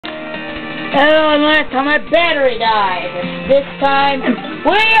Oh, and last time my battery died. This time,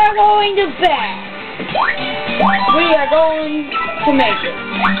 we are going to bed. We are going to make it.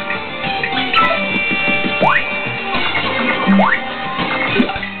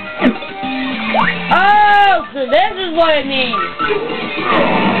 Oh, so this is what it means.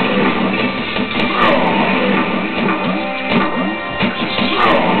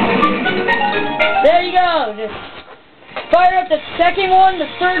 There you go. Just fire up the second one, the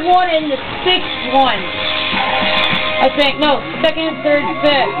third one, and the sixth one. I think, no, second, third,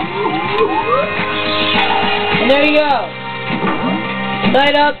 fifth. And there you go.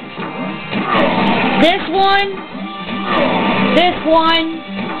 Light up this one,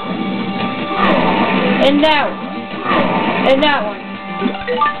 and that one, and that one.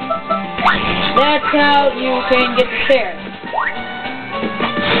 That's how you can get the stairs.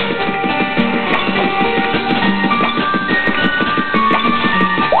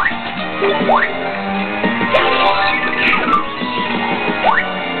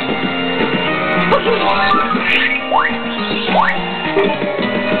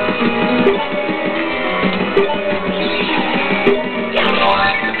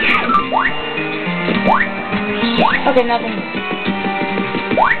 Okay, nothing.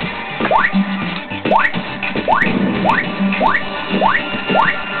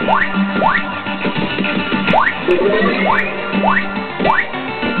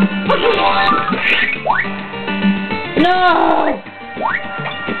 No!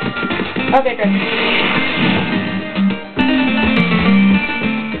 Okay, good.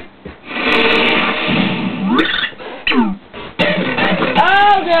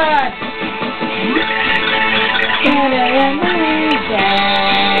 Oh, God!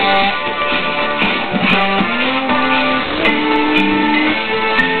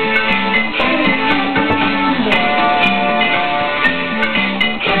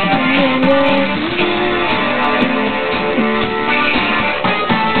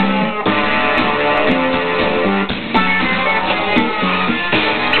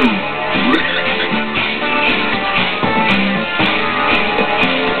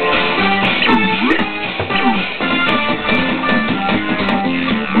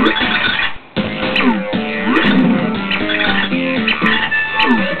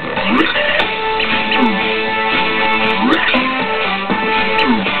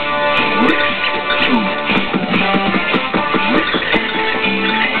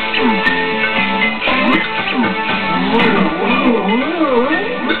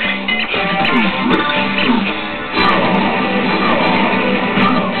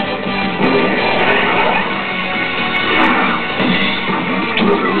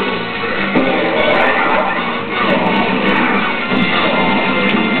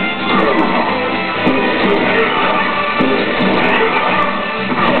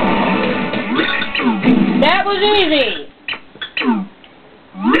 That was easy.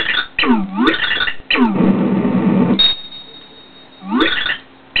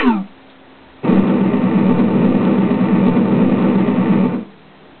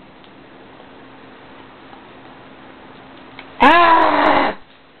 Ah!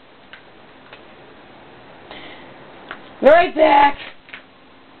 Right back.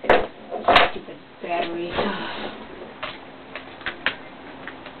 Stupid batteries.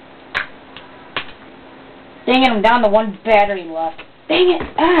 Dang it, I'm down to one battery left. Dang it!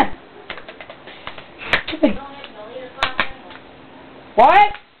 Ah! Stupid.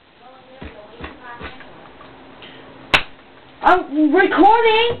 What? I'm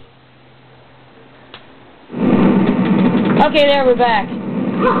recording! Okay, there, we're back.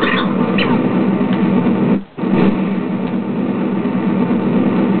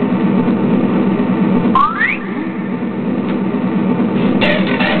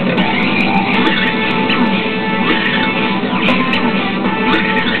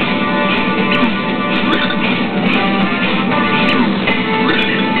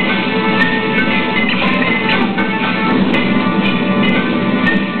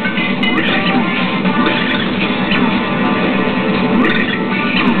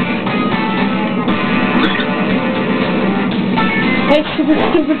 Hey,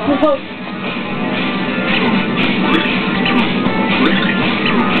 stupid provoke.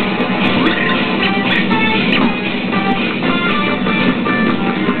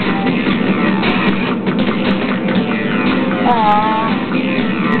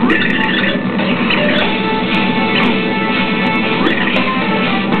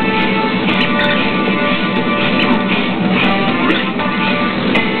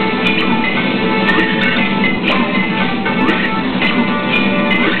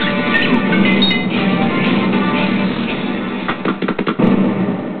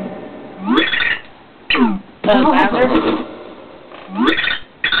 Louder.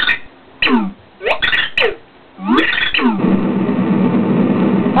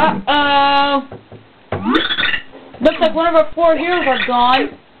 Uh-oh. Looks like one of our 4 heroes are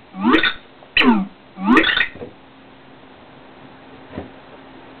gone.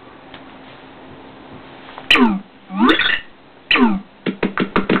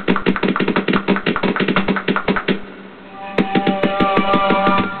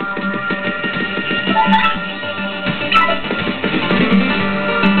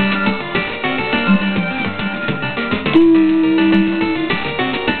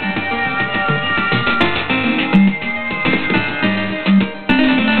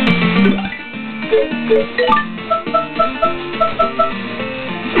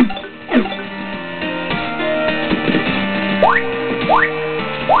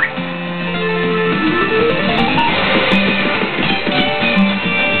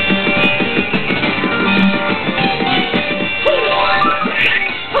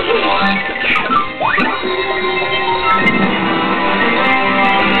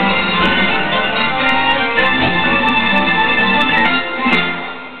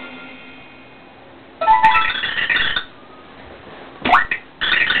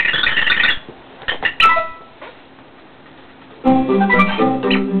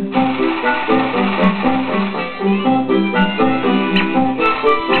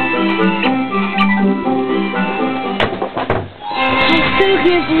 I still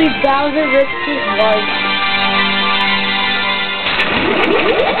can't believe Bowser risked his life.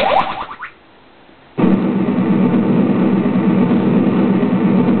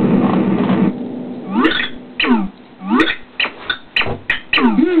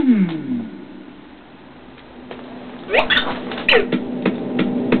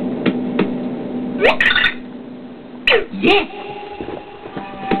 Yes!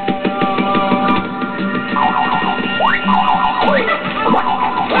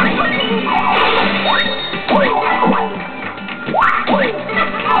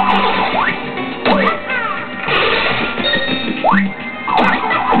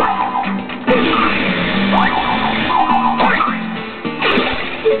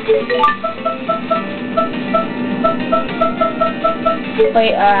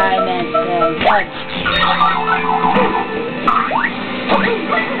 Wait, I meant touch.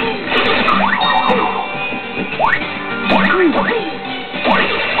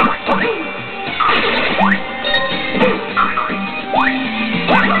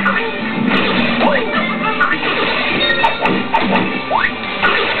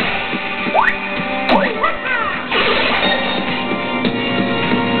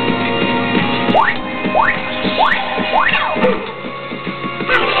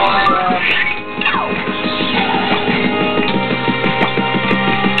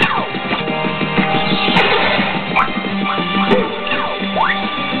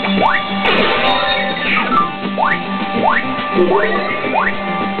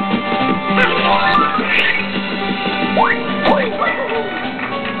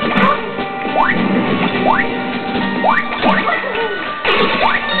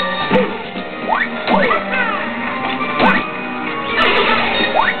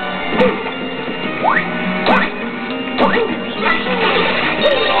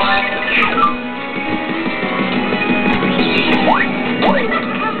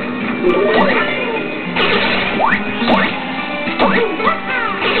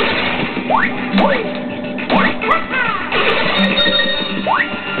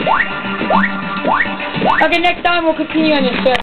 Okay, next time we'll continue on this show.